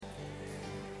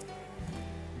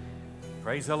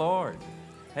Praise the Lord.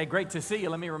 Hey, great to see you.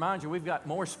 Let me remind you, we've got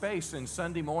more space in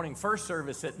Sunday morning first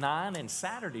service at 9 and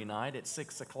Saturday night at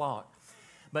 6 o'clock.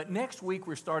 But next week,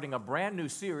 we're starting a brand new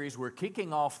series. We're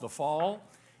kicking off the fall,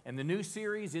 and the new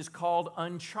series is called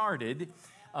Uncharted.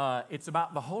 It's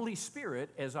about the Holy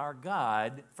Spirit as our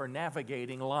guide for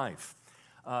navigating life.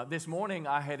 This morning,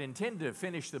 I had intended to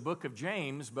finish the book of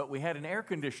James, but we had an air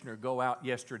conditioner go out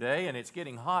yesterday, and it's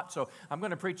getting hot, so I'm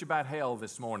going to preach about hell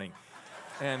this morning.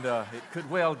 And it could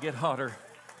well get hotter.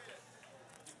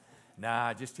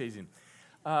 Nah, just teasing.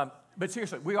 But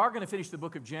seriously, we are going to finish the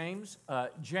book of James.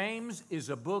 James is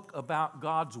a book about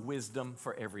God's wisdom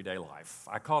for everyday life.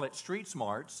 I call it street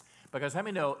smarts because how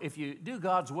many know if you do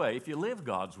God's way, if you live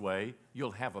God's way,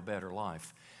 you'll have a better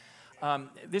life.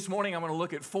 This morning I'm going to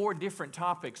look at 4 different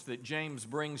topics that James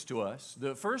brings to us.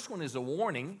 The first one is a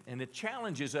warning, and it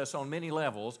challenges us on many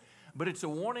levels, but it's a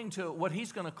warning to what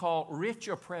he's going to call rich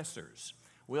oppressors.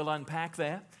 We'll unpack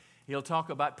that. He'll talk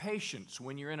about patience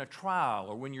when you're in a trial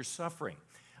or when you're suffering.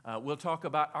 We'll talk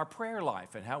about our prayer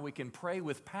life and how we can pray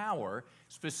with power,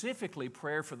 specifically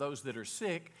prayer for those that are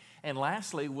sick. And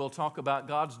lastly, we'll talk about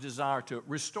God's desire to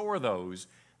restore those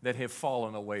that have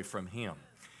fallen away from Him.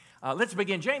 Let's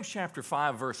begin. James chapter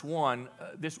 5, verse 1,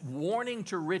 this warning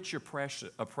to rich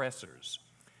oppressors.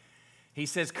 He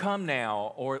says, "Come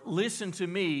now, or listen to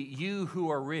me, you who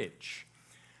are rich."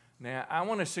 Now, I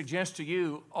want to suggest to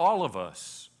you, all of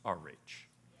us are rich.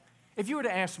 If you were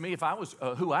to ask me if I was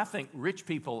who I think rich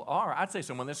people are, I'd say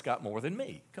someone that's got more than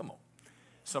me. Come on.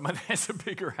 Someone that has a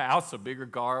bigger house, a bigger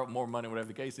car, more money, whatever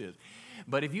the case is.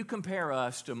 But if you compare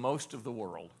us to most of the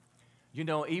world, you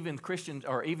know, even Christians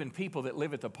or even people that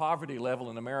live at the poverty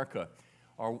level in America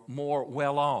are more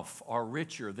well off, are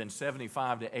richer than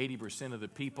 75 to 80% of the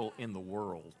people in the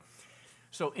world.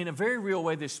 So in a very real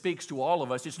way, this speaks to all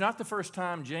of us. It's not the first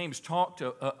time James talked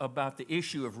about the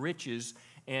issue of riches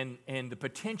and the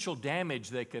potential damage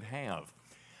they could have.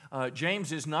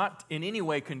 James is not in any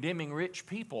way condemning rich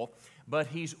people, but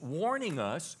he's warning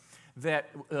us that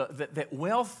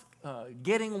wealth,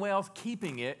 getting wealth,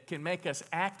 keeping it, can make us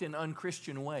act in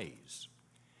unchristian ways.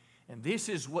 And this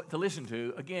is what to listen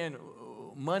to. Again,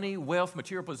 money, wealth,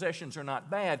 material possessions are not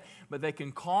bad, but they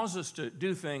can cause us to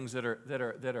do things that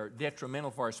are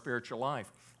detrimental for our spiritual life.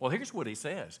 Well, here's what he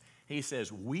says. He says,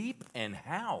 "Weep and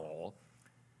howl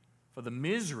for the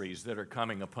miseries that are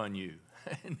coming upon you."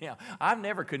 Now, I've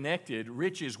never connected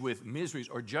riches with miseries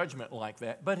or judgment like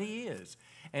that, but he is.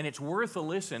 And it's worth a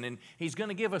listen. And he's going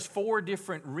to give us 4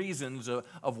 different reasons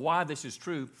of why this is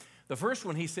true. The first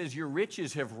one, he says, your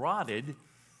riches have rotted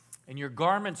and your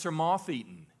garments are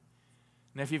moth-eaten.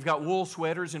 Now, if you've got wool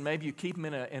sweaters and maybe you keep them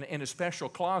in a special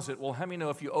closet, well, how many know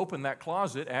if you open that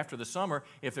closet after the summer,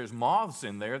 if there's moths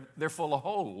in there, they're full of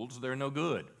holes, they're no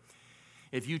good.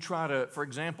 If you try to, for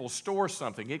example, store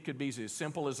something, it could be as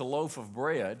simple as a loaf of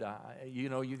bread.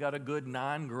 You got a good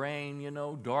 9-grain,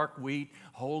 dark wheat,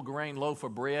 whole grain loaf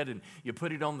of bread, and you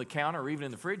put it on the counter or even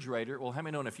in the refrigerator. Well, how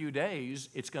many know in a few days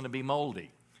it's going to be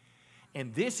moldy?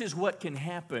 And this is what can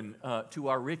happen to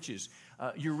our riches.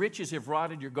 Your riches have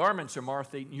rotted, your garments are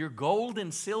moth-eaten, your gold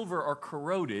and silver are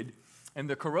corroded, and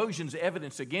the corrosion's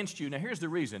evidence against you. Now, here's the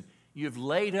reason. You've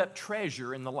laid up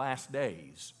treasure in the last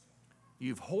days.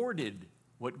 You've hoarded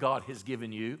what God has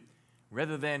given you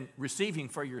rather than receiving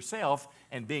for yourself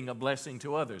and being a blessing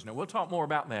to others. Now, we'll talk more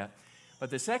about that.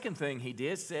 But the second thing he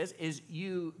says is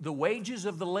the wages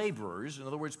of the laborers, in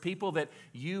other words, people that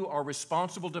you are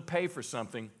responsible to pay for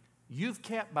something, you've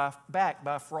kept back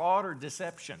by fraud or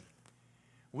deception.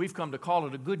 We've come to call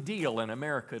it a good deal in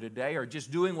America today, or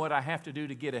just doing what I have to do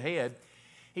to get ahead.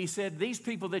 He said, these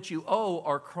people that you owe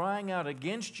are crying out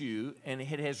against you, and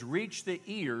it has reached the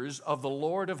ears of the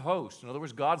Lord of hosts. In other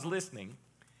words, God's listening.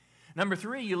 Number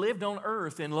 3, you lived on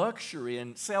earth in luxury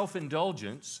and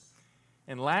self-indulgence.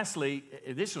 And lastly,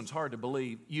 this one's hard to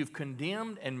believe, you've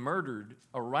condemned and murdered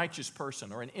a righteous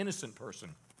person or an innocent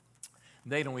person.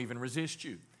 They don't even resist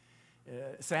you.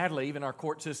 Sadly, even our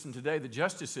court system today, the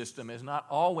justice system, is not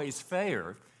always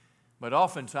fair, but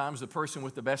oftentimes the person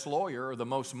with the best lawyer or the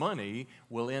most money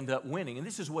will end up winning. And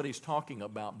this is what he's talking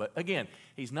about. But again,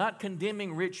 he's not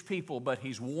condemning rich people, but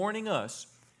he's warning us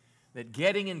that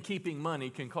getting and keeping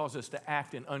money can cause us to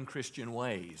act in unchristian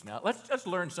ways. Now, let's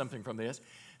learn something from this,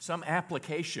 some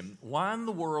application. Why in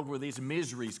the world were these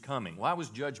miseries coming? Why was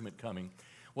judgment coming?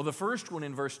 Well, the first one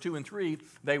in verse 2 and 3,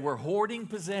 they were hoarding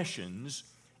possessions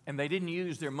and they didn't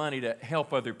use their money to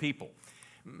help other people.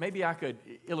 Maybe I could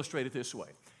illustrate it this way.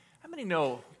 How many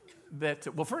know that,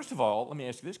 well, first of all, let me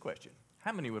ask you this question.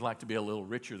 How many would like to be a little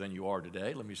richer than you are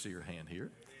today? Let me see your hand here.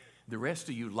 The rest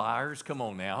of you liars, come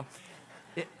on now.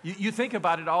 You think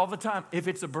about it all the time. If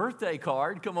it's a birthday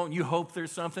card, come on, you hope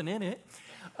there's something in it.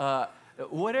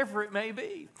 Whatever it may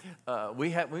be.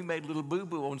 We made a little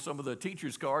boo-boo on some of the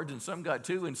teachers' cards, and some got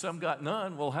 2 and some got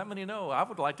none. Well, how many know? I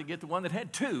would like to get the one that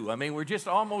had 2. I mean, we're just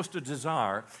almost a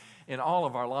desire in all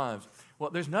of our lives. Well,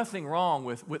 there's nothing wrong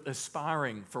with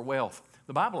aspiring for wealth.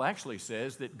 The Bible actually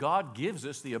says that God gives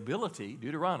us the ability,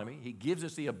 Deuteronomy, He gives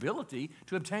us the ability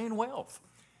to obtain wealth.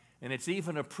 And it's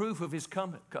even a proof of His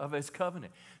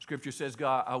covenant. Scripture says,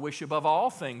 God, I wish above all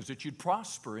things that you'd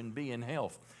prosper and be in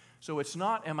health. So it's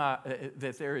not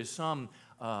that there is some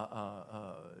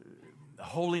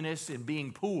holiness in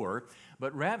being poor,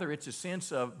 but rather it's a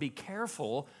sense of be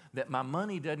careful that my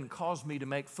money doesn't cause me to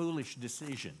make foolish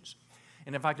decisions.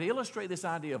 And if I could illustrate this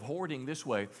idea of hoarding this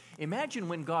way, imagine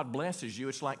when God blesses you,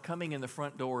 it's like coming in the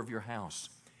front door of your house.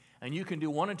 And you can do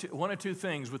one or two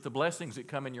things with the blessings that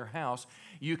come in your house.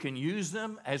 You can use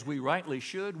them as we rightly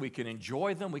should. We can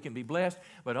enjoy them. We can be blessed.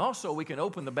 But also we can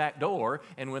open the back door,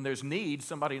 and when there's need,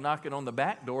 somebody knocking on the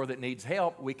back door that needs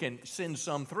help, we can send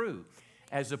some through.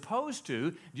 As opposed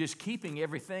to just keeping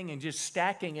everything and just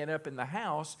stacking it up in the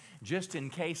house just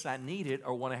in case I need it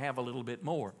or want to have a little bit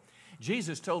more.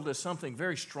 Jesus told us something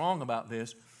very strong about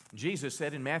this. Jesus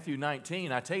said in Matthew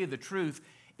 19, I tell you the truth,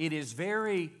 it is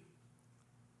very...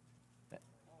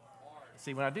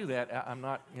 See, when I do that, I'm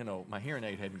not, my hearing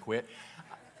aid hadn't quit.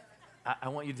 I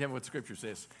want you to tell me what the Scripture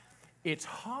says. It's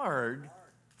hard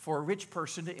for a rich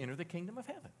person to enter the kingdom of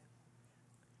heaven.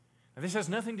 Now, this has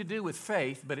nothing to do with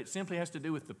faith, but it simply has to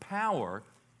do with the power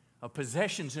of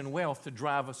possessions and wealth to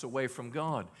drive us away from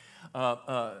God.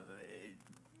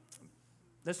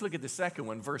 Let's look at the second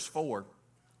one, verse 4.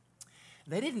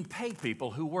 They didn't pay people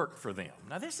who worked for them.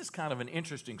 Now, this is kind of an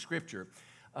interesting scripture.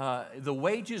 The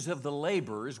wages of the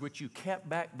laborers, which you kept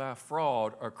back by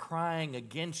fraud, are crying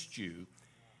against you,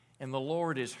 and the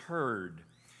Lord is heard.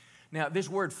 Now, this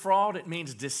word fraud, it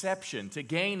means deception, to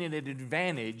gain an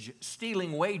advantage,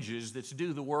 stealing wages that's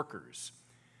due the workers.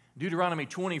 Deuteronomy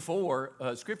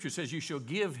 24, Scripture says, you shall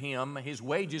give him his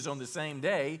wages on the same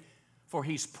day, for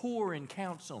he's poor and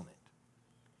counts on it.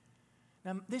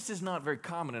 Now, this is not very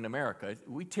common in America.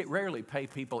 We rarely pay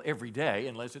people every day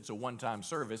unless it's a one-time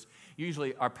service.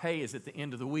 Usually our pay is at the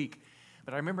end of the week.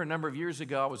 But I remember a number of years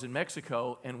ago, I was in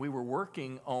Mexico, and we were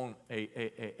working on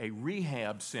a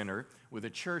rehab center with a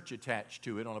church attached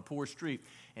to it on a poor street.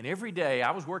 And every day,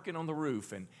 I was working on the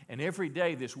roof, and every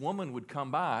day this woman would come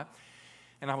by,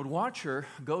 and I would watch her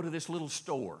go to this little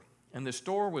store. And the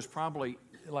store was probably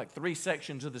like 3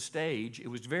 sections of the stage. It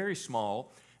was very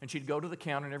small. And she'd go to the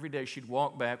counter, and every day she'd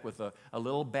walk back with a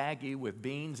little baggie with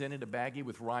beans in it, a baggie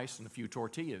with rice, and a few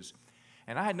tortillas.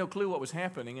 And I had no clue what was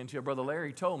happening until Brother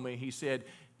Larry told me. He said,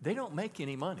 they don't make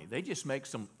any money. They just make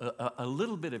a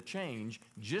little bit of change,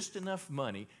 just enough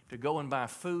money to go and buy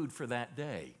food for that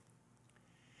day.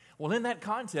 Well, in that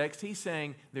context, he's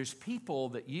saying there's people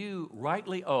that you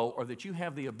rightly owe or that you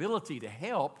have the ability to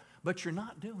help, but you're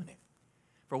not doing it.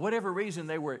 For whatever reason,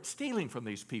 they were stealing from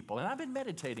these people. And I've been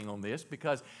meditating on this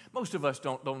because most of us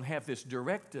don't have this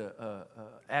direct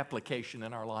application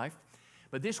in our life.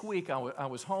 But this week, I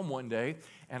was home one day,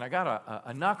 and I got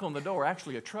a knock on the door.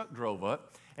 Actually, a truck drove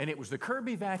up, and it was the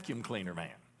Kirby vacuum cleaner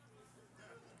man.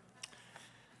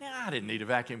 Now, I didn't need a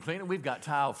vacuum cleaner. We've got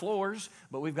tile floors,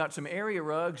 but we've got some area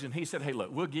rugs. And he said, hey,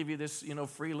 look, we'll give you this,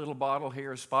 free little bottle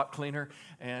here, a spot cleaner,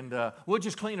 and we'll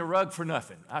just clean a rug for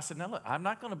nothing. I said, now, look, I'm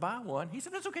not going to buy one. He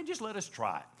said, that's okay, just let us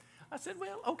try it. I said,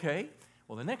 well, okay.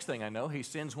 Well, the next thing I know, he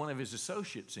sends one of his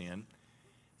associates in,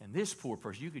 and this poor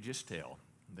person, you could just tell,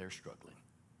 they're struggling.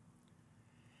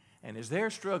 And as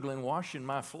they're struggling washing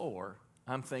my floor,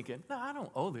 I'm thinking, no, I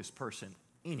don't owe this person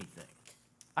anything.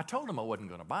 I told him I wasn't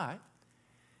going to buy it.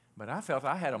 But I felt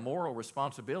I had a moral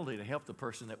responsibility to help the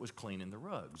person that was cleaning the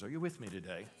rugs. Are you with me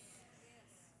today?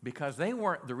 Because they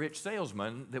weren't the rich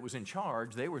salesman that was in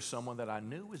charge. They were someone that I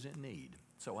knew was in need.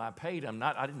 So I paid them.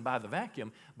 I didn't buy the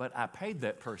vacuum, but I paid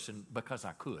that person because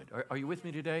I could. Are you with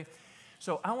me today?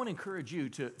 So I want to encourage you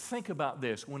to think about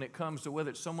this when it comes to whether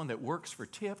it's someone that works for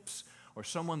tips or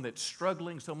someone that's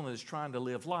struggling, someone that's trying to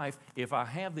live life. If I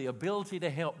have the ability to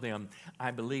help them,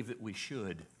 I believe that we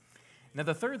should. Now,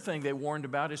 the third thing they warned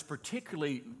about is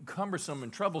particularly cumbersome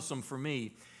and troublesome for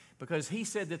me because he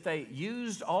said that they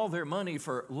used all their money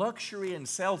for luxury and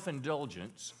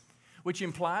self-indulgence, which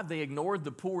implied they ignored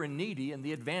the poor and needy and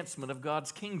the advancement of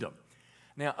God's kingdom.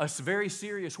 Now, a very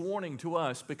serious warning to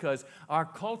us because our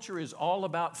culture is all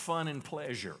about fun and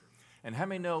pleasure. And how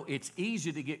many know it's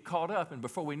easy to get caught up, and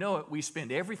before we know it, we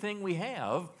spend everything we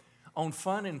have on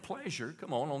fun and pleasure,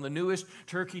 come on the newest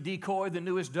turkey decoy, the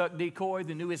newest duck decoy,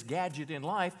 the newest gadget in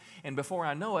life, and before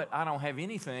I know it, I don't have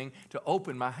anything to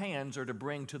open my hands or to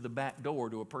bring to the back door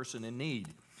to a person in need.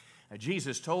 Now,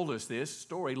 Jesus told us this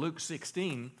story, Luke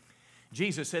 16.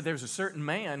 Jesus said there's a certain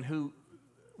man who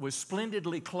was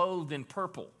splendidly clothed in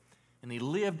purple, and he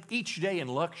lived each day in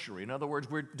luxury. In other words,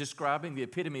 we're describing the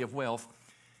epitome of wealth.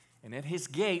 And at his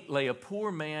gate lay a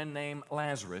poor man named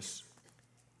Lazarus.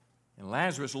 And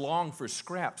Lazarus longed for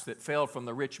scraps that fell from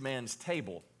the rich man's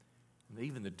table. And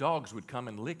even the dogs would come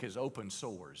and lick his open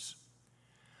sores.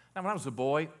 Now, when I was a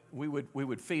boy, we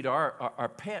would feed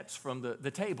our pets from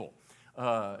the table.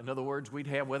 In other words, we'd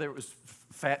have, whether it was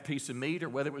a fat piece of meat or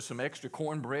whether it was some extra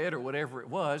cornbread or whatever it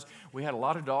was, we had a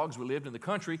lot of dogs. We lived in the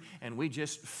country, and we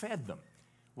just fed them.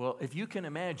 Well, if you can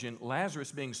imagine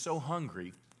Lazarus being so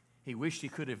hungry, he wished he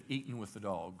could have eaten with the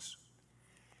dogs.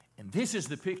 And this is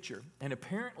the picture. And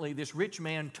apparently this rich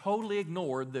man totally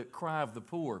ignored the cry of the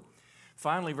poor.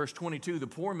 Finally, verse 22, the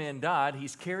poor man died.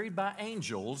 He's carried by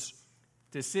angels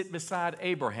to sit beside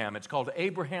Abraham. It's called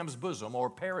Abraham's bosom, or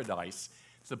paradise.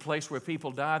 It's the place where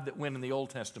people died that went in the Old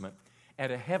Testament,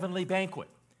 at a heavenly banquet.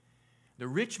 The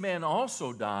rich man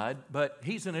also died, but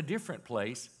he's in a different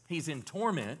place. He's in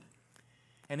torment.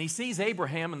 And he sees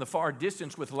Abraham in the far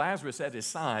distance with Lazarus at his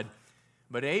side.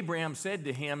 But Abraham said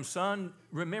to him, son,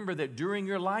 remember that during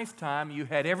your lifetime you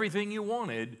had everything you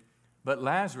wanted, but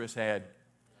Lazarus had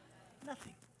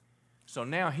nothing. So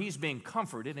now he's being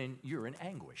comforted and you're in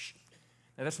anguish.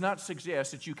 Now that's not to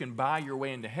suggest that you can buy your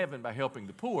way into heaven by helping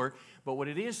the poor, but what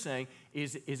it is saying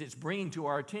is it's bringing to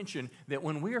our attention that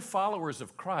when we are followers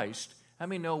of Christ, how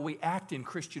many know we act in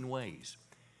Christian ways?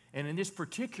 And in this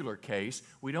particular case,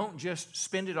 we don't just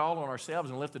spend it all on ourselves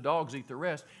and let the dogs eat the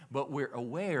rest, but we're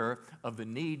aware of the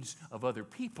needs of other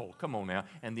people, come on now,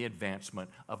 and the advancement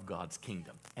of God's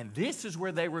kingdom. And this is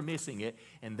where they were missing it,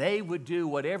 and they would do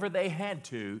whatever they had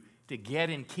to get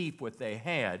and keep what they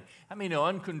had. I mean,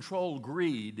 uncontrolled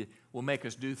greed will make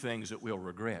us do things that we'll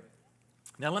regret.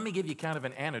 Now, let me give you kind of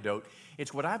an antidote.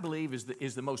 It's what I believe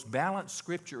is the most balanced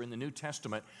scripture in the New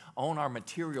Testament on our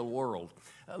material world.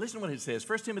 Listen to what it says,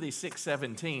 1 Timothy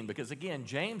 6:17, because again,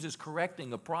 James is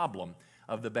correcting a problem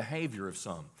of the behavior of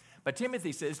some. But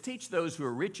Timothy says, teach those who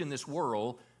are rich in this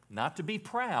world not to be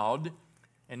proud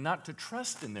and not to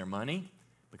trust in their money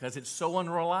because it's so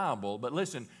unreliable. But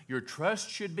listen, your trust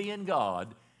should be in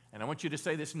God. And I want you to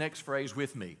say this next phrase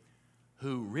with me,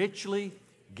 who richly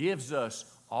gives us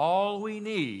all we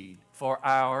need for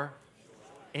our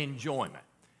enjoyment.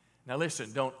 Now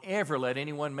listen, don't ever let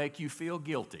anyone make you feel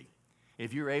guilty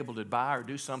if you're able to buy or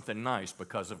do something nice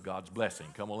because of God's blessing.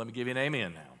 Come on, let me give you an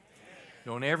amen now.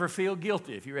 Don't ever feel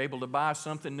guilty if you're able to buy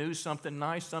something new, something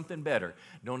nice, something better.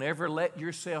 Don't ever let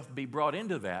yourself be brought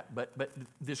into that. But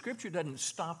the scripture doesn't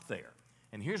stop there.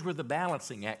 And here's where the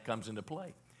balancing act comes into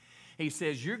play. He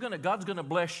says, God's going to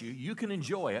bless you. You can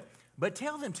enjoy it, but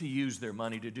tell them to use their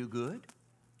money to do good.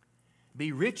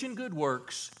 Be rich in good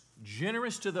works,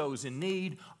 generous to those in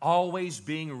need, always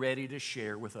being ready to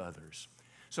share with others.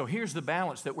 So here's the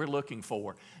balance that we're looking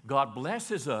for. God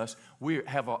blesses us. We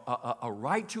have a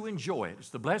right to enjoy it. It's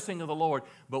the blessing of the Lord,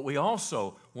 but we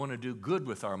also want to do good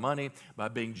with our money by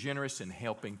being generous and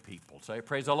helping people. Say,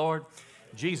 praise the Lord.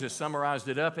 Jesus summarized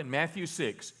it up in Matthew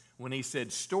 6 when he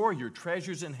said, store your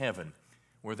treasures in heaven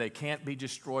where they can't be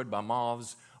destroyed by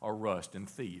moths or rust, and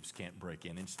thieves can't break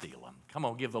in and steal them. Come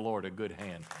on, give the Lord a good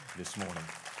hand this morning.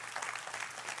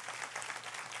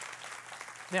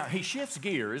 Now, he shifts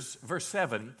gears, verse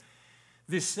 7.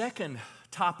 This second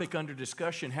topic under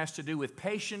discussion has to do with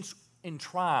patience in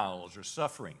trials or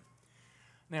suffering.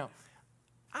 Now,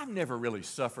 I've never really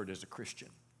suffered as a Christian.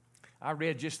 I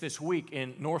read just this week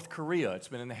in North Korea, it's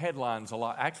been in the headlines a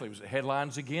lot. Actually, it was the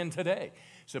headlines again today.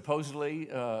 Supposedly,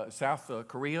 South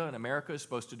Korea and America is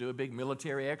supposed to do a big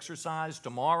military exercise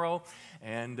tomorrow,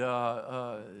 and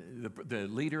the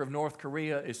leader of North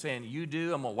Korea is saying, you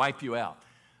do, I'm going to wipe you out.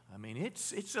 I mean,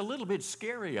 it's a little bit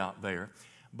scary out there,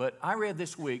 but I read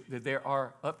this week that there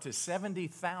are up to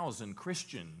 70,000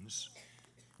 Christians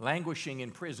languishing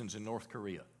in prisons in North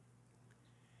Korea.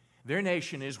 Their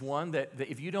nation is one that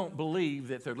if you don't believe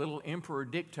that their little emperor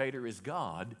dictator is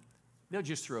God, they'll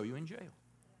just throw you in jail.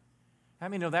 How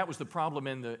many know that was the problem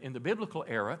in the biblical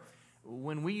era?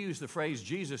 When we use the phrase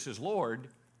Jesus is Lord,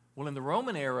 well, in the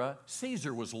Roman era,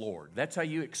 Caesar was Lord. That's how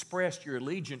you expressed your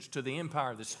allegiance to the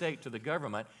empire, the state, to the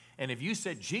government. And if you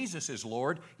said Jesus is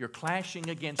Lord, you're clashing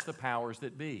against the powers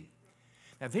that be.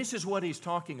 Now, this is what he's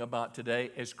talking about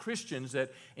today as Christians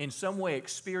that in some way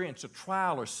experience a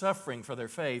trial or suffering for their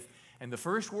faith. And the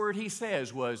first word he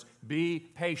says was, be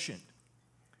patient.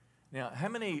 Now, how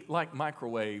many like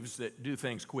microwaves that do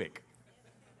things quick?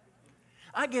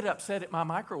 I get upset at my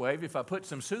microwave if I put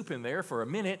some soup in there for a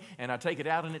minute and I take it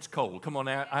out and it's cold. Come on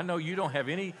now, I know you don't have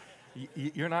any,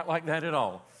 you're not like that at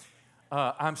all.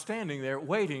 I'm standing there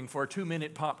waiting for a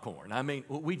 2-minute popcorn. I mean,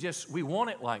 we want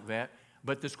it like that,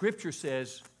 but the scripture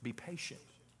says, be patient.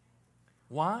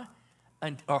 Why?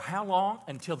 Or how long?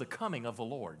 Until the coming of the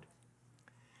Lord.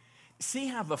 See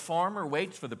how the farmer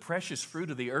waits for the precious fruit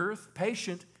of the earth,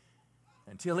 patient,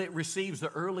 until it receives the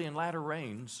early and latter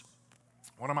rains.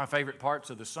 One of my favorite parts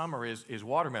of the summer is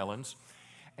watermelons.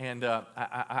 And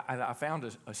I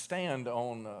found a stand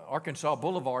on Arkansas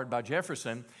Boulevard by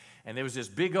Jefferson, and there was this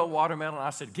big old watermelon.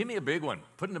 I said, give me a big one,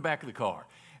 put it in the back of the car.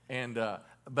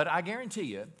 But I guarantee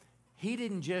you, he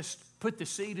didn't just put the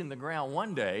seed in the ground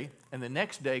one day and the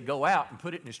next day go out and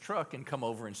put it in his truck and come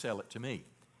over and sell it to me.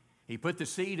 He put the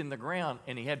seed in the ground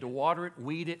and he had to water it,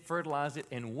 weed it, fertilize it,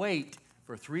 and wait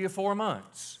for 3 or 4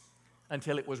 months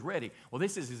until it was ready. Well,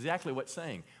 this is exactly what's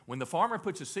saying. When the farmer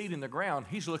puts a seed in the ground,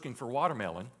 he's looking for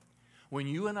watermelon. When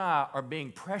you and I are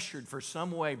being pressured for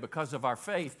some way because of our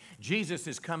faith, Jesus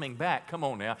is coming back. Come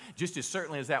on now, just as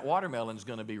certainly as that watermelon is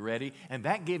going to be ready, and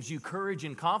that gives you courage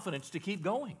and confidence to keep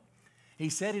going. He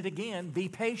said it again, be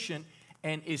patient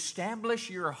and establish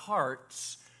your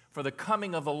hearts, for the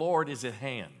coming of the Lord is at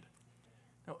hand.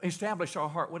 Now, establish our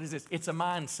heart. What is this? It's a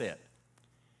mindset.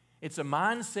 It's a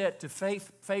mindset to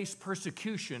face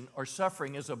persecution or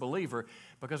suffering as a believer,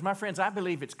 because, my friends, I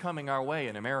believe it's coming our way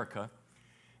in America.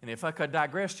 And if I could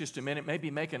digress just a minute, maybe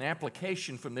make an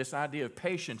application from this idea of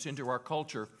patience into our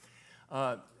culture.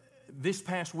 This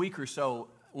past week or so,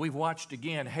 we've watched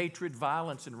again hatred,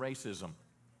 violence, and racism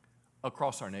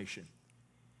across our nation.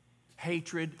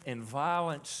 Hatred and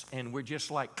violence, and we're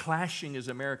just like clashing as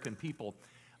American people.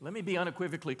 Let me be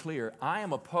unequivocally clear. I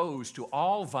am opposed to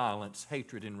all violence,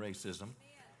 hatred, and racism.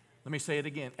 Let me say it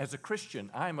again. As a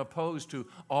Christian, I am opposed to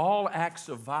all acts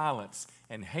of violence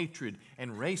and hatred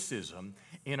and racism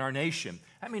in our nation.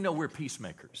 How many know we're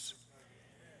peacemakers?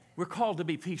 We're called to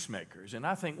be peacemakers. And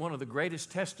I think one of the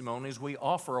greatest testimonies we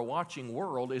offer a watching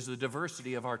world is the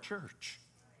diversity of our church.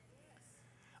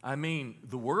 I mean,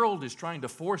 the world is trying to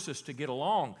force us to get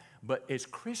along, but as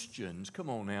Christians, come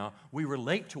on now, we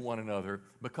relate to one another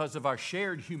because of our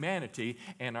shared humanity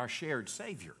and our shared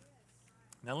Savior.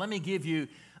 Now, let me give you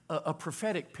a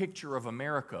prophetic picture of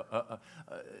America.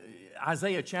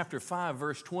 Isaiah chapter 5,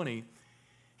 verse 20,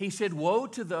 he said, woe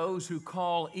to those who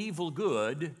call evil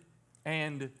good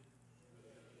and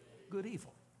good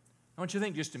evil. I want you to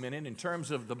think just a minute in terms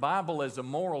of the Bible as a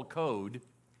moral code.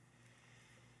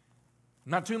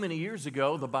 Not too many years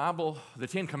ago, the Bible, the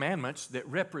 10 Commandments that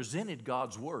represented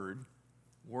God's Word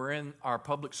were in our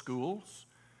public schools,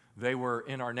 they were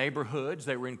in our neighborhoods,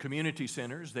 they were in community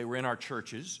centers, they were in our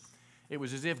churches. It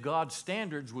was as if God's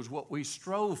standards was what we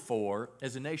strove for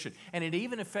as a nation. And it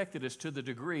even affected us to the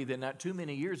degree that not too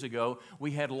many years ago,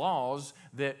 we had laws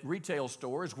that retail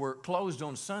stores were closed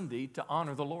on Sunday to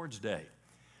honor the Lord's Day.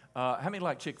 How many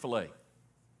like Chick-fil-A?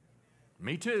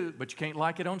 Me too, but you can't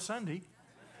like it on Sunday.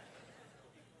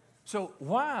 So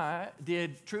why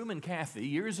did Truman Cathy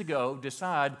years ago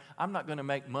decide, I'm not going to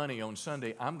make money on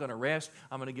Sunday, I'm going to rest,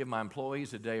 I'm going to give my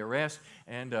employees a day of rest,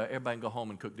 and everybody can go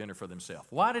home and cook dinner for themselves?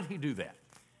 Why did he do that?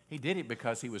 He did it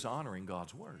because he was honoring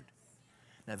God's Word.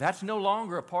 Now that's no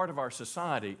longer a part of our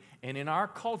society, and in our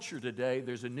culture today,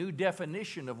 there's a new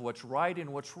definition of what's right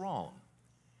and what's wrong.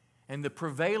 And the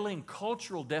prevailing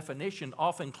cultural definition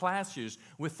often clashes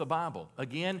with the Bible.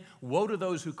 Again, woe to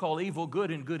those who call evil good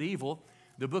and good evil.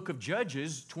 The book of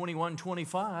Judges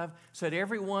 21:25 said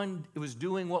everyone was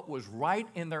doing what was right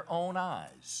in their own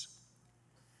eyes.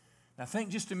 Now think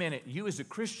just a minute. You as a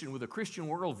Christian with a Christian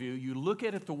worldview, you look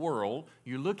at the world,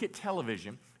 you look at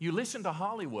television, you listen to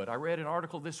Hollywood. I read an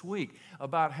article this week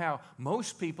about how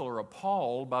most people are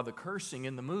appalled by the cursing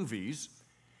in the movies,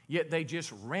 yet they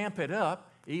just ramp it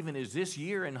up. Even as this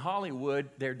year in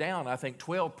Hollywood, they're down, I think,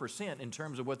 12% in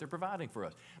terms of what they're providing for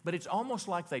us. But it's almost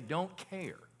like they don't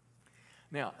care.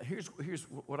 Now, here's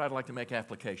what I'd like to make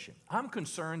application. I'm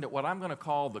concerned that what I'm going to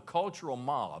call the cultural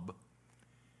mob,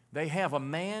 they have a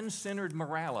man-centered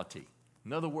morality.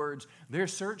 In other words, their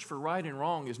search for right and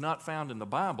wrong is not found in the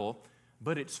Bible,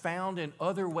 but it's found in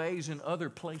other ways in other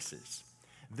places.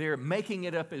 They're making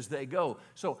it up as they go.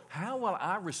 So how will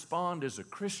I respond as a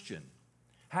Christian?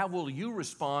 How will you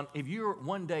respond if you're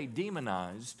one day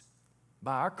demonized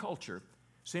by our culture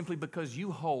simply because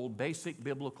you hold basic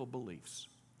biblical beliefs?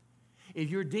 If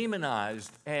you're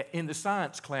demonized in the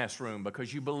science classroom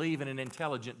because you believe in an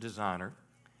intelligent designer,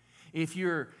 if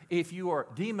you are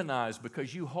demonized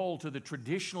because you hold to the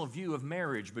traditional view of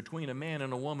marriage between a man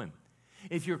and a woman,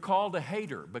 If you're called a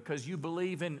hater because you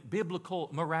believe in biblical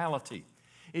morality.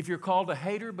 If you're called a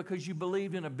hater because you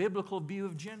believe in a biblical view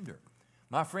of gender.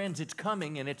 My friends, it's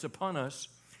coming and it's upon us.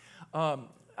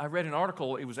 I read an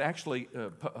article, it was actually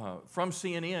from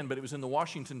CNN, but it was in the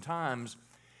Washington Times,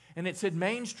 and it said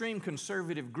mainstream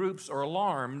conservative groups are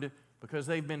alarmed because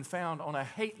they've been found on a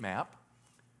hate map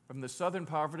from the Southern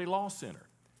Poverty Law Center.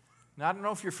 Now, I don't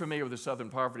know if you're familiar with the Southern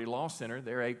Poverty Law Center.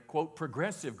 They're a, quote,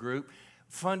 progressive group,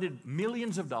 funded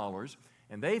millions of dollars,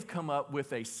 and they've come up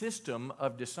with a system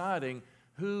of deciding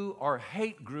who are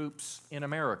hate groups in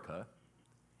America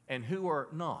and who are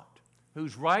not,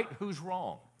 who's right, who's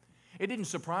wrong. It didn't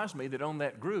surprise me that on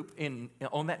that group,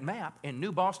 on that map in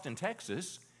New Boston,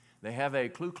 Texas, they have a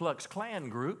Ku Klux Klan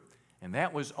group, and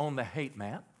that was on the hate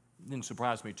map. Didn't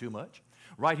surprise me too much.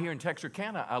 Right here in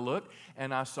Texarkana, I looked,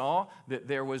 and I saw that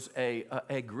there was a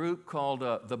group called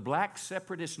the Black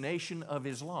Separatist Nation of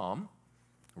Islam.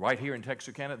 Right here in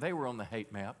Texarkana, they were on the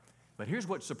hate map. But here's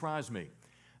what surprised me.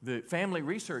 The Family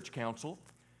Research Council,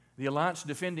 the Alliance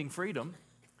Defending Freedom,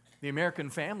 the American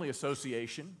Family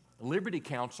Association, Liberty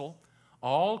Council,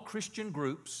 all Christian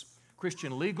groups,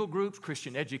 Christian legal groups,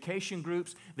 Christian education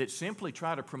groups that simply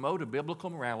try to promote a biblical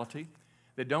morality,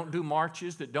 that don't do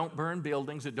marches, that don't burn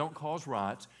buildings, that don't cause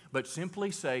riots, but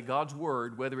simply say God's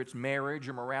word, whether it's marriage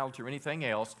or morality or anything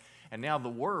else. And now the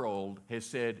world has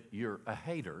said, you're a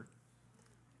hater.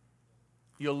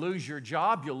 You'll lose your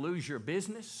job, you'll lose your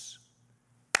business.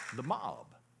 The mob.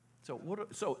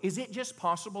 So is it just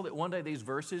possible that one day these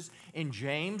verses in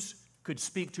James could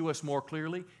speak to us more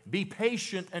clearly? Be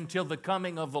patient until the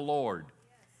coming of the Lord.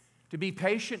 To be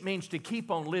patient means to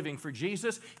keep on living for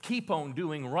Jesus, keep on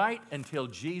doing right until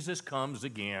Jesus comes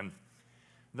again.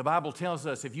 The Bible tells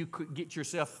us if you could get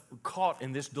yourself caught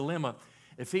in this dilemma,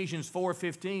 Ephesians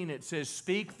 4:15, it says,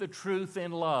 speak the truth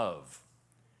in love.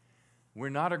 We're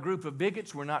not a group of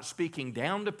bigots. We're not speaking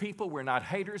down to people. We're not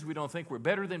haters. We don't think we're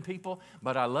better than people.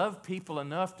 But I love people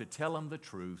enough to tell them the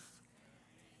truth.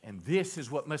 And this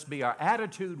is what must be our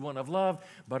attitude, one of love,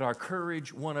 but our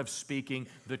courage, one of speaking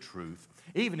the truth.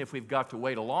 Even if we've got to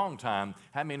wait a long time,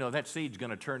 how many know that seed's going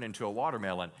to turn into a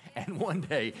watermelon? And one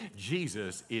day,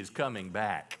 Jesus is coming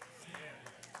back.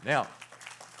 Now,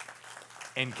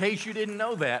 in case you didn't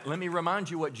know that, let me remind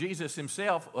you what Jesus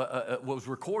himself was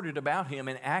recorded about him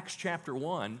in Acts chapter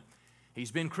 1.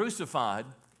 He's been crucified,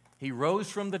 he rose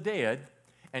from the dead,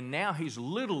 and now he's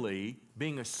literally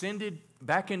being ascended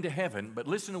back into heaven. But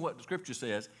listen to what the scripture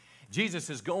says. Jesus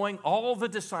is going, all the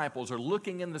disciples are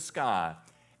looking in the sky,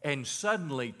 and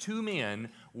suddenly two men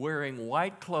wearing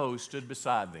white clothes stood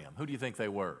beside them. Who do you think they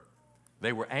were?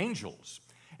 They were angels.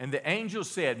 And the angel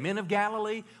said, men of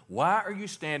Galilee, why are you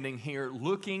standing here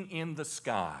looking in the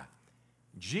sky?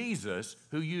 Jesus,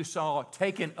 who you saw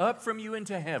taken up from you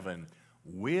into heaven,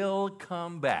 will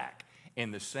come back in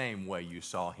the same way you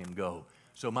saw him go.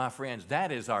 So my friends,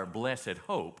 that is our blessed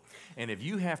hope. And if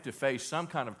you have to face some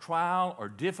kind of trial or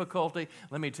difficulty,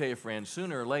 let me tell you, friends,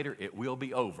 sooner or later it will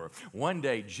be over. One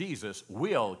day Jesus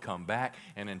will come back,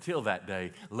 and until that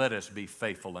day, let us be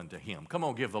faithful unto him. Come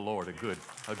on, give the Lord a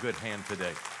good hand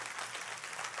today.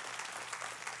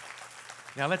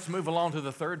 Now let's move along to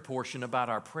the third portion about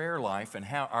our prayer life and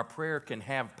how our prayer can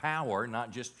have power,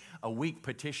 not just a weak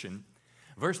petition.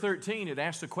 Verse 13, it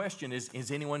asks the question,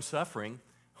 is anyone suffering?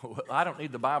 I don't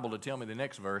need the Bible to tell me the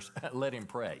next verse. Let him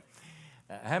pray.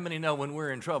 How many know when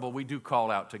we're in trouble, we do call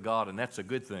out to God, and that's a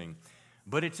good thing.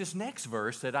 But it's this next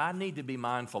verse that I need to be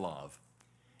mindful of.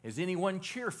 Is anyone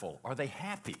cheerful? Are they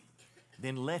happy?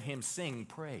 Then let him sing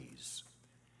praise.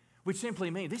 Which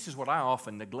simply means, this is what I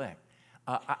often neglect.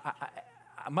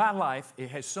 My life,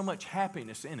 it has so much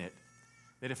happiness in it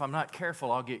that if I'm not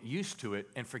careful, I'll get used to it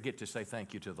and forget to say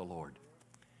thank you to the Lord.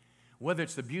 Whether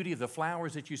it's the beauty of the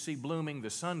flowers that you see blooming,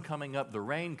 the sun coming up, the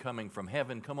rain coming from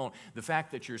heaven, come on, the fact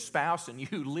that your spouse and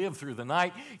you live through the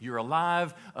night, you're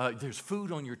alive, there's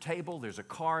food on your table, there's a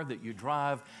car that you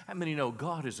drive. How many know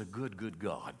God is a good, good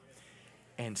God?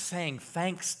 And saying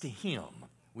thanks to him,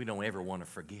 we don't ever want to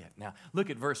forget. Now,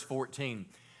 look at verse 14.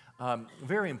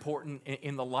 Very important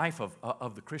in the life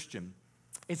of the Christian.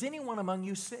 Is anyone among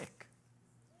you sick?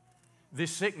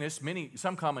 This sickness,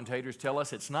 some commentators tell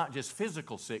us it's not just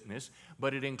physical sickness,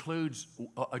 but it includes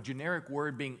a generic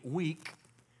word being weak,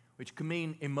 which could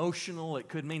mean emotional, it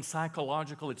could mean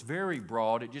psychological. It's very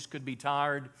broad. It just could be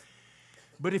tired.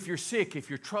 But if you're sick, if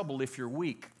you're troubled, if you're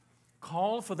weak,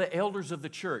 call for the elders of the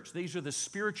church. These are the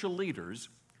spiritual leaders,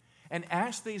 and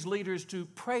ask these leaders to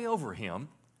pray over him,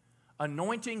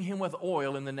 anointing him with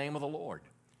oil in the name of the Lord.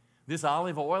 This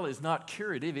olive oil is not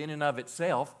curative in and of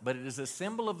itself, but it is a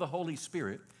symbol of the Holy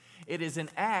Spirit. It is an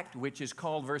act which is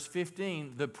called, verse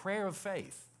 15, the prayer of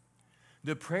faith.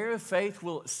 The prayer of faith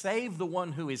will save the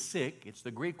one who is sick. It's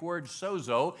the Greek word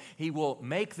sozo. He will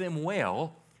make them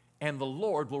well, and the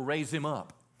Lord will raise him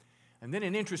up. And then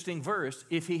an interesting verse,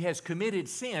 if he has committed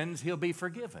sins, he'll be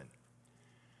forgiven.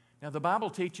 Now, the Bible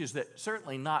teaches that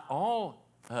certainly not all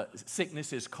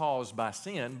sickness is caused by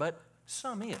sin, but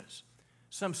some is.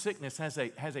 Some sickness has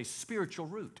a spiritual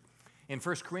root. In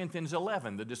 1 Corinthians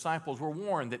 11, the disciples were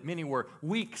warned that many were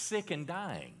weak, sick, and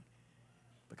dying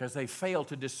because they failed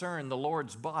to discern the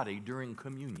Lord's body during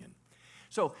communion.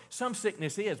 So some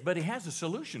sickness is, but he has a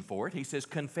solution for it. He says,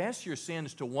 confess your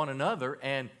sins to one another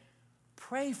and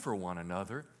pray for one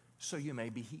another so you may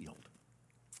be healed.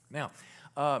 Now,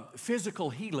 physical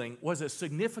healing was a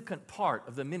significant part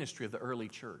of the ministry of the early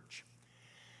church.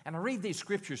 And I read these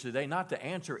scriptures today not to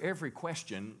answer every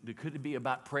question that could be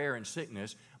about prayer and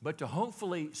sickness, but to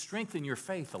hopefully strengthen your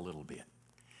faith a little bit,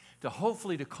 to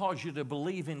hopefully to cause you to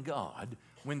believe in God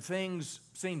when things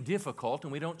seem difficult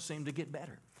and we don't seem to get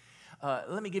better.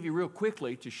 Let me give you real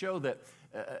quickly to show that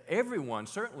everyone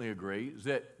certainly agrees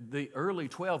that the early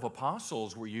 12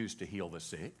 apostles were used to heal the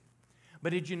sick.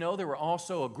 But did you know there were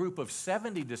also a group of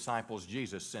 70 disciples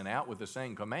Jesus sent out with the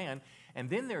same command? And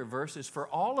then there are verses for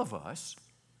all of us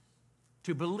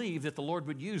to believe that the Lord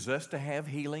would use us to have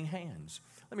healing hands.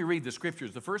 Let me read the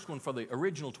scriptures. The first one for the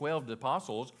original 12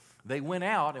 apostles, they went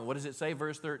out, and what does it say,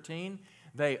 verse 13?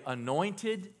 They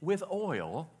anointed with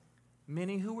oil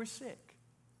many who were sick.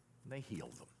 They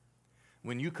healed them.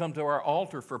 When you come to our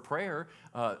altar for prayer,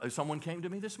 someone came to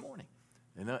me this morning,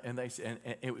 and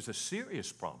it was a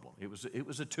serious problem. It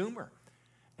was a tumor.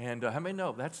 And how many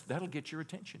know that'll get your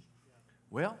attention?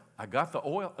 Well, I got the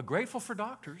oil. Grateful for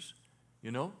doctors. You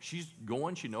know, she's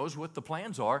going, she knows what the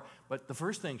plans are, but the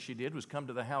first thing she did was come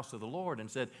to the house of the Lord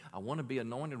and said, I want to be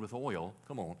anointed with oil.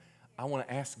 Come on. I want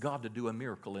to ask God to do a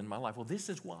miracle in my life. Well, this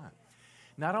is why.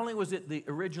 Not only was it the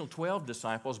original 12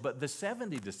 disciples, but the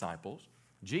 70 disciples,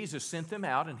 Jesus sent them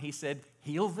out and he said,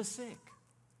 heal the sick.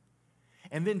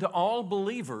 And then to all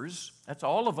believers, that's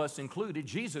all of us included,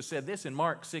 Jesus said this in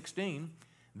Mark 16,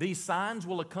 these signs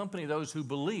will accompany those who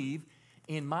believe.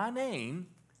 In my name,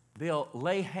 they'll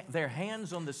lay their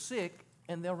hands on the sick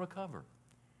and they'll recover.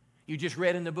 You just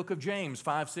read in the book of James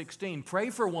 5:16, pray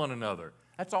for one another.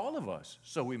 That's all of us,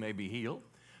 so we may be healed.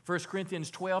 1 Corinthians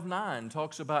 12:9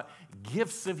 talks about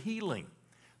gifts of healing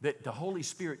that the Holy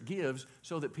Spirit gives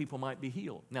so that people might be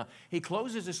healed. Now, he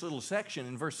closes this little section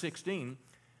in verse 16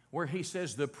 where he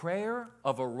says, the prayer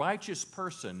of a righteous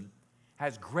person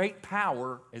has great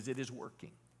power as it is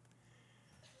working.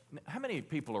 Now, how many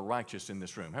people are righteous in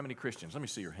this room? How many Christians? Let me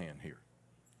see your hand here.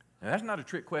 Now, that's not a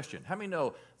trick question. How many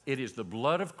know it is the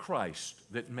blood of Christ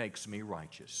that makes me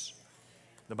righteous?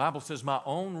 The Bible says my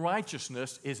own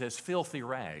righteousness is as filthy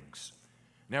rags.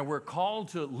 Now, we're called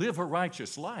to live a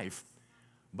righteous life,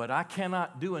 but I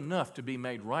cannot do enough to be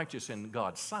made righteous in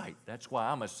God's sight. That's why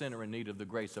I'm a sinner in need of the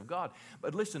grace of God.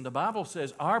 But listen, the Bible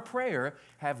says our prayer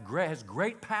has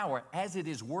great power as it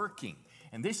is working.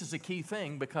 And this is a key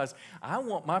thing because I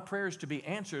want my prayers to be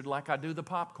answered like I do the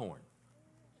popcorn.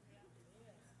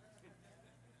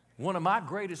 One of my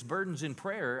greatest burdens in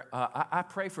prayer, I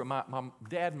pray for my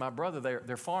dad and my brother.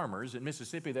 They're farmers in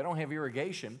Mississippi. They don't have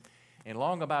irrigation. And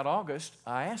long about August,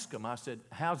 I asked them, I said,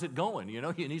 how's it going? You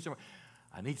know,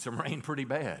 I need some rain pretty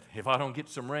bad. If I don't get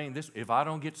some rain,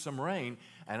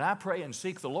 and I pray and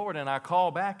seek the Lord, and I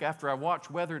call back after I watch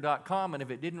weather.com, and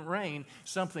if it didn't rain,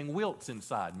 something wilts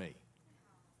inside me.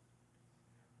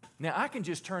 Now, I can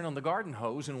just turn on the garden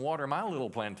hose and water my little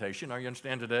plantation. You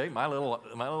understand today? My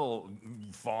little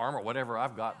farm or whatever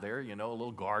I've got there, you know, a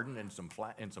little garden and some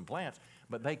plants,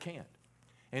 but they can't.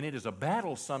 And it is a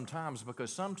battle sometimes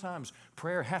because sometimes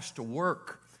prayer has to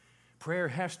work. Prayer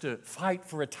has to fight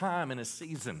for a time and a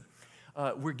season.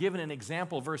 We're given an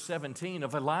example, verse 17,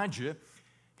 of Elijah.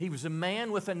 He was a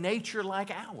man with a nature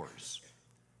like ours.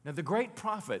 Now, the great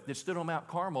prophet that stood on Mount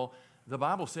Carmel, the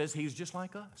Bible says he's just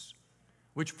like us,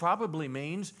 which probably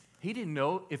means he didn't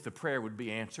know if the prayer would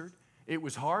be answered. It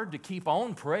was hard to keep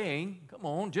on praying. Come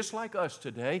on, just like us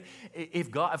today.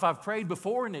 If I've prayed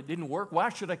before and it didn't work, why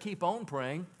should I keep on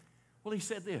praying? Well, he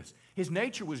said this. His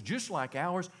nature was just like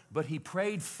ours, but he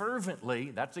prayed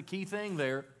fervently. That's a key thing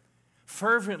there.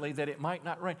 Fervently that it might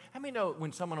not rain. How many know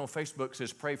when someone on Facebook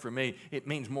says, pray for me, it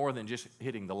means more than just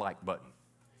hitting the like button?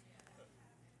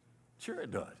 Sure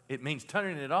it does. It means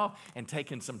turning it off and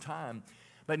taking some time.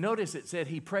 But notice it said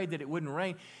he prayed that it wouldn't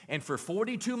rain. And for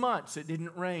 42 months it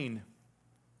didn't rain.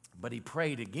 But he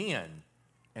prayed again,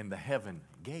 and the heaven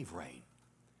gave rain.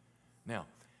 Now,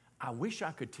 I wish I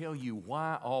could tell you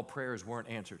why all prayers weren't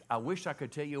answered. I wish I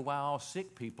could tell you why all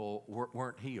sick people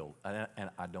weren't healed, and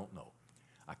I don't know.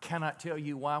 I cannot tell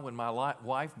you why when my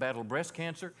wife battled breast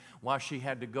cancer, why she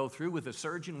had to go through with a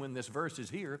surgeon when this verse is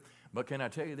here. But can I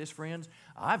tell you this, friends?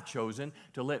 I've chosen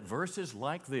to let verses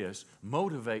like this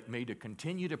motivate me to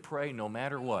continue to pray no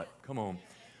matter what. Come on.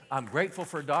 I'm grateful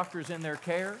for doctors in their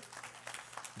care,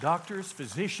 doctors,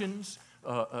 physicians,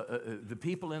 the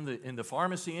people in the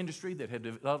pharmacy industry that have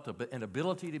developed an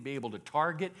ability to be able to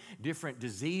target different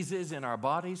diseases in our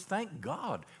bodies. Thank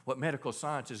God what medical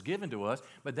science has given to us,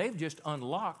 but they've just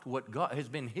unlocked what God has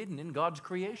been hidden in God's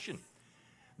creation.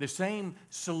 The same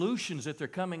solutions that they're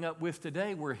coming up with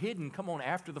today were hidden, come on,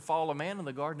 after the fall of man in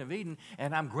the Garden of Eden,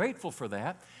 and I'm grateful for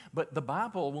that. But the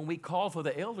Bible, when we call for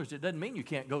the elders, it doesn't mean you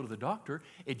can't go to the doctor.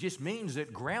 It just means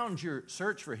that ground your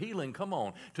search for healing, come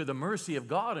on, to the mercy of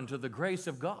God and to the grace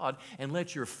of God, and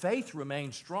let your faith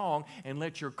remain strong, and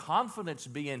let your confidence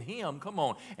be in Him, come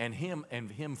on, and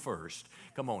Him first.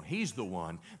 Come on, He's the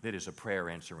one that is a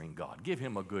prayer-answering God. Give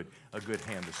Him a good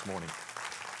hand this morning.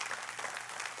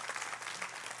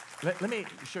 Let me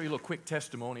show you a little quick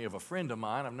testimony of a friend of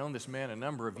mine. I've known this man a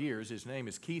number of years. His name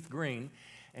is Keith Green,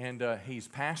 and he's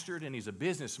pastored, and he's a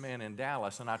businessman in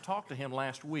Dallas. And I talked to him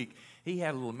last week. He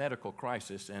had a little medical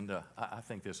crisis, and I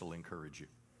think this will encourage you.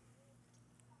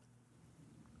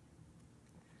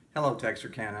 Hello,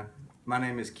 Texarkana. My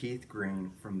name is Keith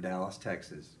Green from Dallas,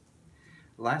 Texas.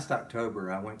 Last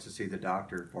October, I went to see the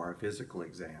doctor for a physical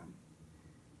exam.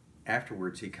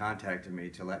 Afterwards, he contacted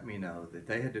me to let me know that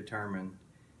they had determined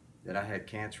that I had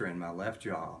cancer in my left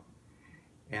jaw,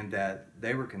 and that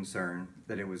they were concerned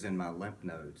that it was in my lymph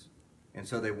nodes, and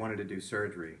so they wanted to do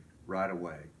surgery right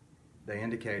away. They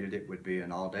indicated it would be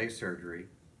an all-day surgery,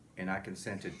 and I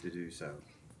consented to do so.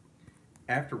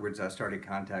 Afterwards, I started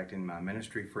contacting my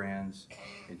ministry friends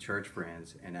and church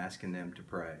friends and asking them to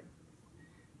pray.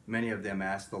 Many of them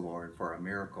asked the Lord for a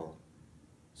miracle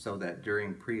so that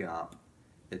during pre-op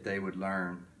that they would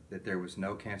learn that there was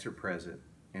no cancer present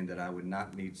and that I would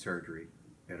not need surgery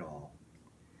at all.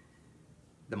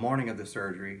 The morning of the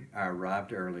surgery, I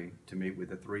arrived early to meet with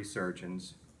the 3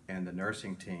 surgeons and the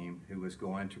nursing team who was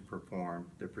going to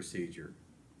perform the procedure.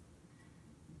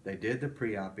 They did the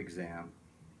pre-op exam,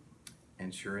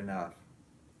 and sure enough,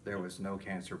 there was no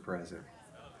cancer present.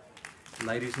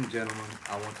 Ladies and gentlemen,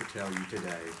 I want to tell you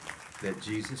today that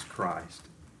Jesus Christ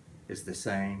is the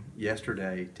same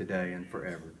yesterday, today, and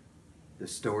forever. The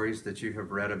stories that you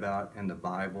have read about in the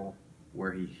Bible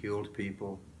where He healed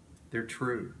people, they're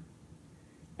true.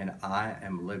 And I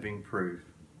am living proof.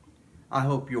 I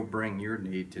hope you'll bring your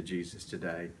need to Jesus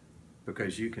today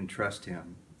because you can trust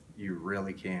Him. You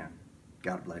really can.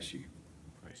 God bless you.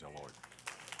 Praise the Lord.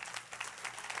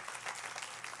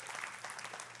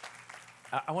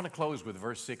 I want to close with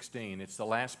verse 16. It's the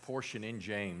last portion in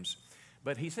James.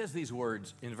 But he says these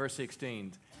words in verse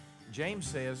 16. James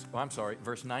says,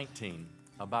 verse 19,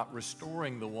 about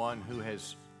restoring the one who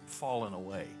has fallen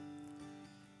away.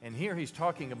 And here he's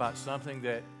talking about something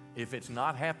that if it's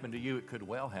not happened to you, it could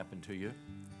well happen to you.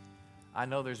 I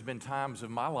know there's been times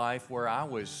of my life where I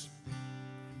was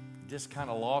just kind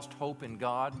of lost hope in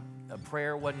God. A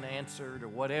prayer wasn't answered or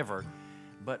whatever,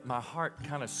 but my heart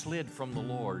kind of slid from the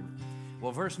Lord.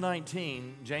 Well, verse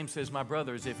 19, James says, my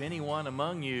brothers, if anyone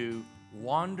among you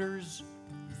wanders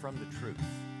from the truth.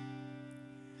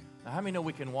 Now, how many know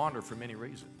we can wander for many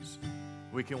reasons?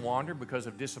 We can wander because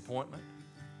of disappointment.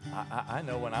 I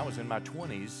know when I was in my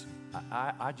 20s,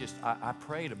 I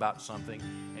prayed about something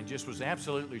and just was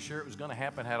absolutely sure it was going to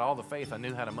happen, had all the faith I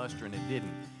knew how to muster, and it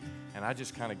didn't. And I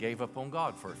just kind of gave up on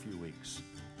God for a few weeks.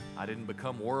 I didn't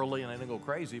become worldly and I didn't go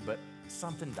crazy, but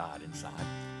something died inside.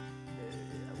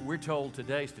 We're told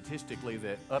today statistically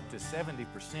that up to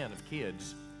 70% of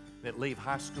kids that leave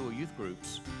high school youth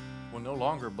groups will no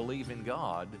longer believe in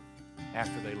God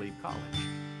after they leave college.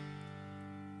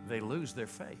 They lose their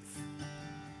faith.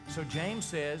 So James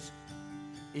says,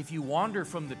 if you wander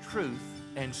from the truth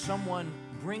and someone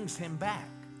brings him back,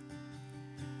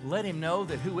 let him know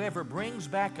that whoever brings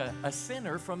back a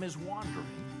sinner from his wandering.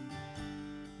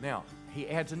 Now, he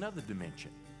adds another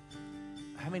dimension.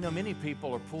 How many know many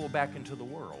people are pulled back into the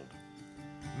world?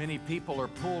 Many people are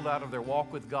pulled out of their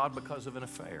walk with God because of an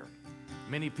affair.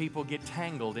 Many people get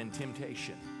tangled in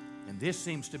temptation. And this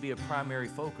seems to be a primary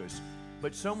focus.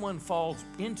 But someone falls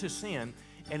into sin,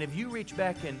 and if you reach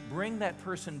back and bring that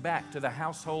person back to the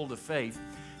household of faith,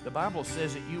 the Bible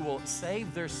says that you will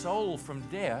save their soul from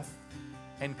death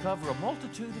and cover a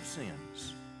multitude of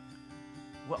sins.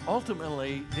 Well,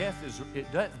 ultimately,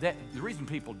 the reason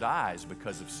people die is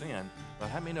because of sin. But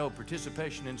how many know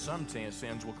participation in some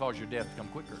sins will cause your death to come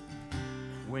quicker?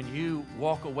 when you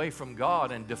walk away from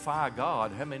God and defy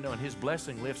God, how many know when His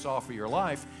blessing lifts off of your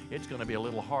life, it's going to be a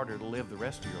little harder to live the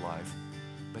rest of your life.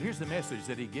 But here's the message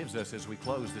that He gives us as we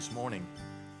close this morning.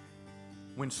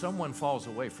 When someone falls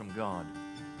away from God,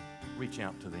 reach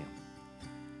out to them.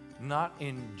 Not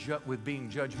with being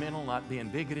judgmental, not being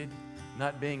bigoted,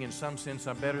 not being in some sense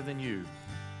I'm better than you,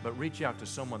 but reach out to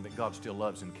someone that God still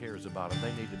loves and cares about them.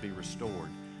 They need to be restored,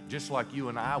 just like you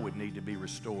and I would need to be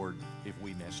restored if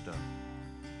we messed up.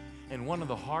 And one of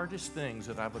the hardest things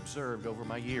that I've observed over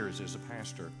my years as a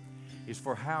pastor is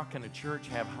for how can a church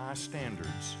have high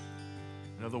standards?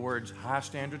 In other words, high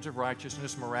standards of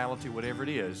righteousness, morality, whatever it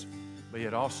is, but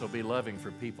yet also be loving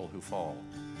for people who fall.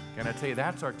 Can I tell you,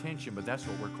 that's our tension, but that's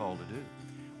what we're called to do.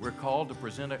 We're called to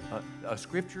present a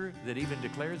scripture that even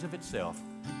declares of itself.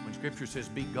 When Scripture says,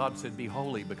 God said, be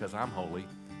holy because I'm holy.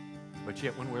 But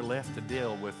yet when we're left to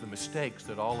deal with the mistakes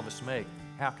that all of us make,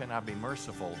 how can I be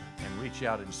merciful and reach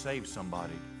out and save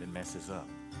somebody that messes up?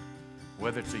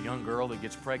 Whether it's a young girl that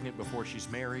gets pregnant before she's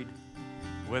married,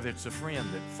 whether it's a friend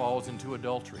that falls into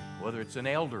adultery, whether it's an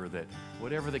elder that,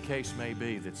 whatever the case may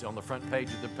be, that's on the front page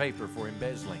of the paper for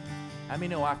embezzling. How many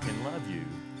know I can love you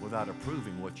without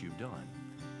approving what you've done?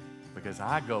 Because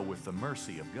I go with the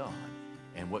mercy of God.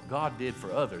 And what God did for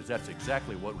others, that's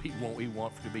exactly what we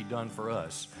want to be done for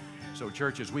us. So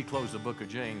church, as we close the book of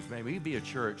James, may we be a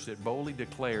church that boldly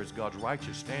declares God's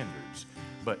righteous standards,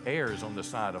 but errs on the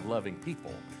side of loving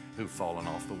people who've fallen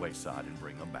off the wayside and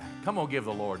bring them back. Come on, give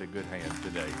the Lord a good hand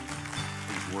today.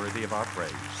 He's worthy of our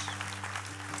praise.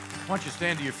 Why don't you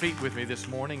stand to your feet with me this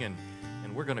morning, and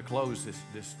we're going to close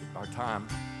our time.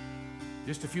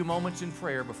 Just a few moments in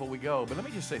prayer before we go. But let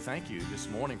me just say thank you this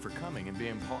morning for coming and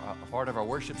being a part of our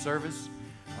worship service.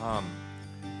 Of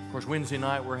course, Wednesday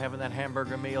night we're having that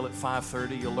hamburger meal at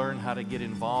 5:30. You'll learn how to get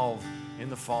involved in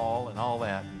the fall and all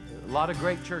that. A lot of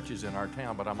great churches in our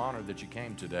town, but I'm honored that you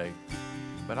came today.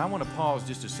 But I want to pause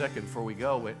just a second before we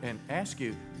go and ask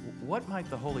you, what might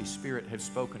the Holy Spirit have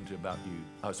spoken to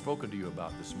you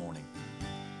about this morning?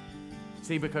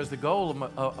 See, because the goal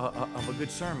of a good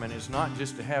sermon is not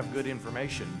just to have good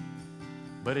information,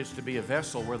 but it's to be a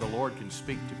vessel where the Lord can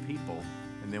speak to people,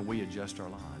 and then we adjust our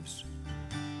lives.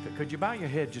 Could you bow your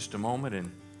head just a moment,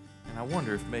 and I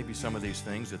wonder if maybe some of these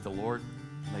things that the Lord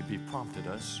maybe prompted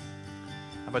us.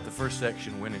 How about the first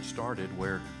section when it started,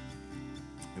 where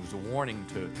it was a warning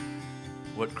to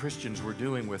what Christians were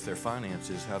doing with their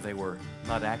finances, how they were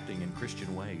not acting in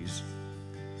Christian ways.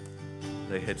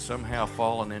 They had somehow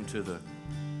fallen into the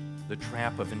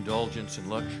trap of indulgence and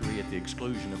luxury at the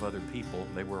exclusion of other people.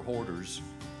 They were hoarders.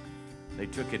 They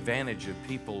took advantage of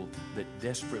people that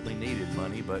desperately needed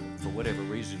money, but for whatever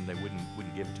reason they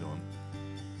wouldn't give it to them.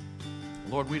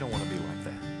 Lord, we don't want to be like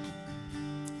that.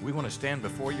 We want to stand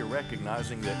before you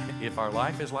recognizing that if our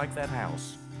life is like that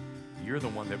house, you're the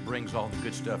one that brings all the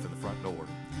good stuff in the front door.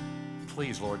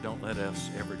 Please, Lord, don't let us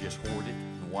ever just hoard it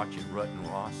and watch it rut and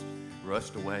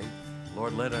rust away.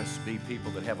 Lord, let us be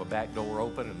people that have a back door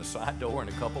open and a side door and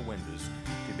a couple windows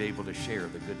to be able to share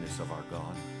the goodness of our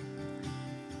God.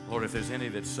 Lord, if there's any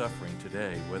that's suffering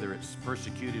today, whether it's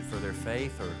persecuted for their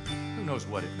faith or who knows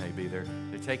what it may be, they're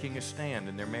taking a stand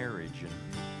in their marriage,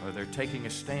 or they're taking a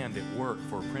stand at work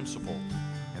for a principle,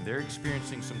 and they're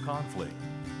experiencing some conflict.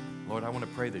 Lord, I want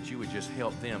to pray that you would just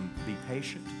help them be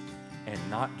patient and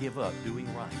not give up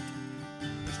doing right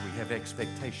as we have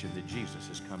expectation that Jesus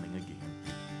is coming again.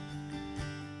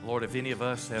 Lord, if any of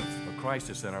us have a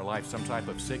crisis in our life, some type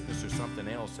of sickness or something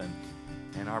else,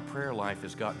 and our prayer life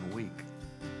has gotten weak,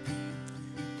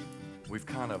 we've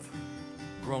kind of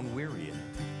grown weary in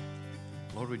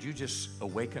it. Lord, would you just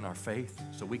awaken our faith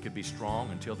so we could be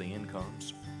strong until the end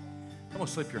comes? I'm going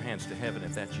to slip your hands to heaven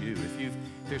if that's you. If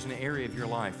there's an area of your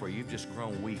life where you've just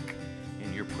grown weak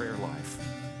in your prayer life,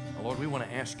 Lord, we want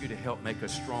to ask you to help make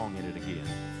us strong in it again.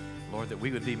 Lord, that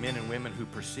we would be men and women who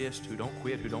persist, who don't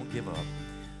quit, who don't give up,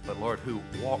 but Lord, who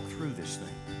walk through this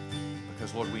thing.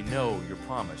 Because Lord, we know your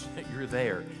promise that you're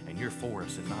there and you're for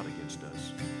us and not against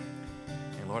us.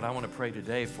 And Lord, I want to pray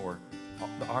today for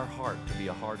our heart to be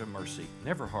a heart of mercy,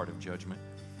 never a heart of judgment,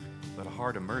 but a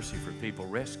heart of mercy for people,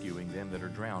 rescuing them that are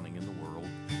drowning in the world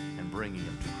and bringing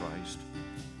them to Christ.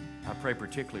 I pray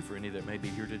particularly for any that may be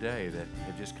here today that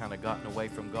have just kind of gotten away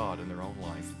from God in their own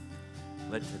life.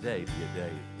 Let today be a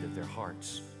day that their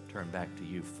hearts turn back to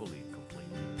you fully and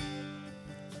completely.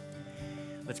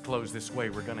 Let's close this way.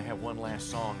 We're going to have one last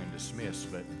song and dismiss,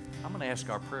 but I'm going to ask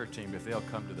our prayer team if they'll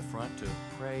come to the front to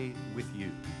pray with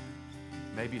you.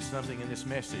 Maybe something in this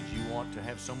message you want to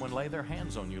have someone lay their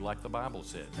hands on you like the Bible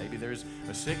said. Maybe there's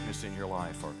a sickness in your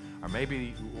life, or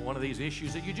maybe one of these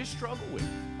issues that you just struggle with.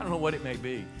 I don't know what it may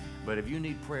be, but if you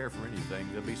need prayer for anything,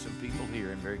 there'll be some people here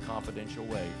in a very confidential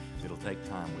way that'll take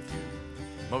time with you.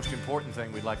 Most important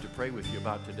thing we'd like to pray with you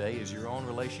about today is your own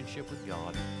relationship with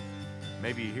God.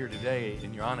 Maybe you're here today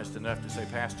and you're honest enough to say,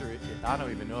 Pastor, I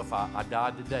don't even know if I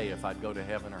died today if I'd go to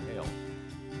heaven or hell.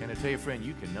 Can I tell you, friend,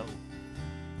 you can know.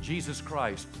 Jesus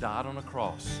Christ died on a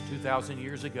cross 2,000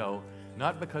 years ago,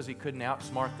 not because he couldn't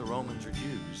outsmart the Romans or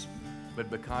Jews,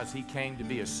 but because he came to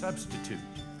be a substitute,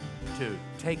 to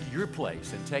take your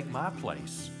place and take my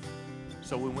place.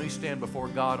 So when we stand before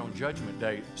God on Judgment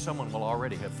Day, someone will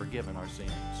already have forgiven our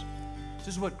sins. This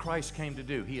is what Christ came to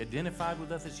do. He identified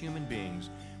with us as human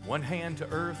beings, one hand to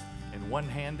earth and one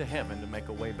hand to heaven to make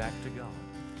a way back to God.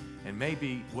 And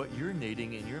maybe what you're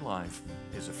needing in your life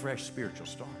is a fresh spiritual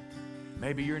start.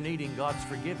 Maybe you're needing God's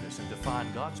forgiveness and to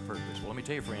find God's purpose. Well, let me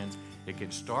tell you, friends, it can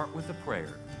start with a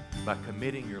prayer by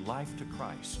committing your life to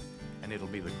Christ, and it'll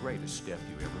be the greatest step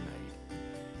you ever made.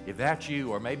 If that's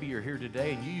you, or maybe you're here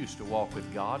today and you used to walk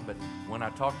with God, but when I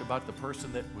talked about the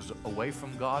person that was away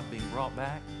from God being brought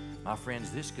back, my friends,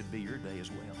 this could be your day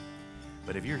as well.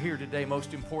 But if you're here today,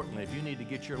 most importantly, if you need to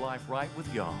get your life right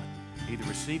with God, either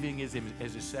receiving Him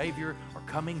as a Savior or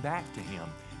coming back to Him,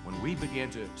 when we begin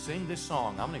to sing this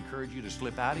song, I'm going to encourage you to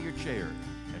slip out of your chair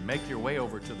and make your way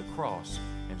over to the cross,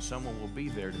 and someone will be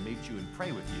there to meet you and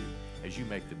pray with you as you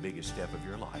make the biggest step of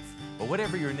your life. But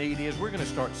whatever your need is, we're going to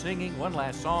start singing one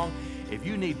last song. If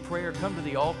you need prayer, come to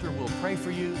the altar. We'll pray for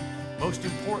you. Most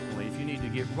importantly, if you need to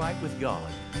get right with God,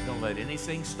 don't let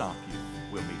anything stop you.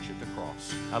 We'll meet you at the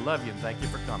cross. I love you and thank you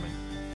for coming.